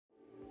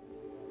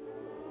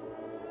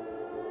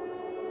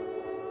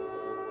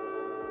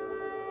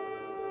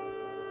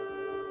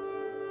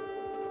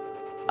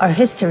Our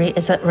history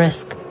is at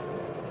risk.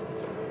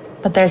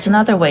 But there's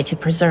another way to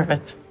preserve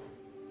it.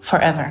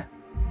 Forever.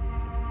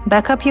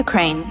 Backup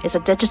Ukraine is a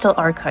digital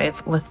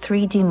archive with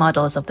 3D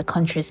models of the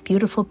country's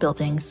beautiful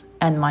buildings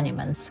and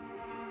monuments.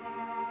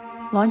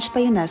 Launched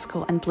by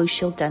Unesco and Blue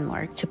Shield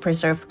Denmark to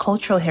preserve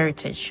cultural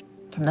heritage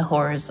from the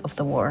horrors of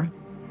the war.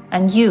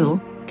 And you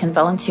can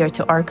volunteer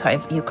to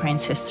archive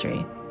Ukraine's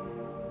history.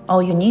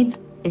 All you need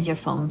is your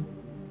phone.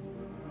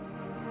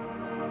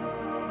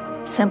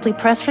 Simply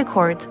press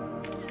record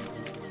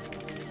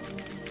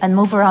and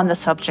move around the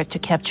subject to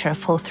capture a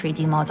full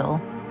 3D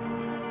model.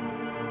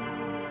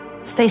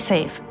 Stay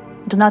safe.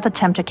 Do not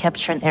attempt to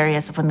capture in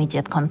areas of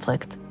immediate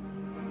conflict.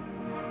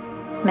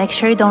 Make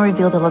sure you don't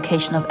reveal the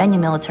location of any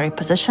military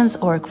positions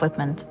or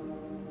equipment.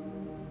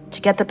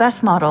 To get the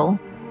best model,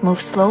 move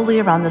slowly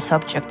around the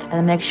subject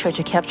and make sure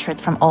to capture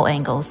it from all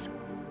angles.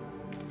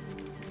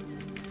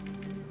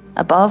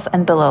 Above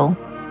and below.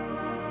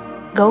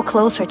 Go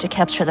closer to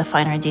capture the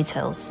finer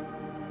details.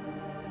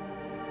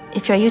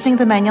 If you're using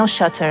the manual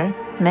shutter,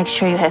 make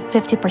sure you have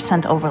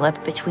 50%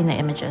 overlap between the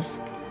images.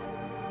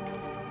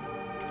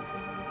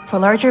 For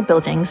larger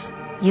buildings,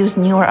 use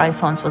newer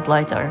iPhones with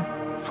LiDAR.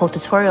 Full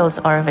tutorials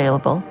are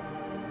available.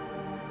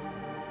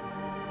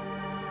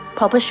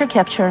 Publish your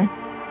capture,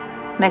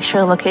 make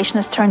sure the location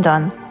is turned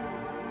on,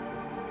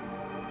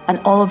 and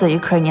all of the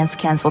Ukrainian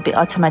scans will be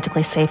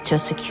automatically saved to a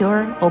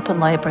secure, open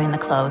library in the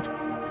cloud,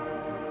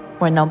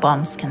 where no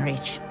bombs can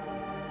reach.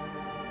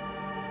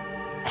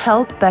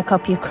 Help back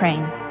up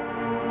Ukraine.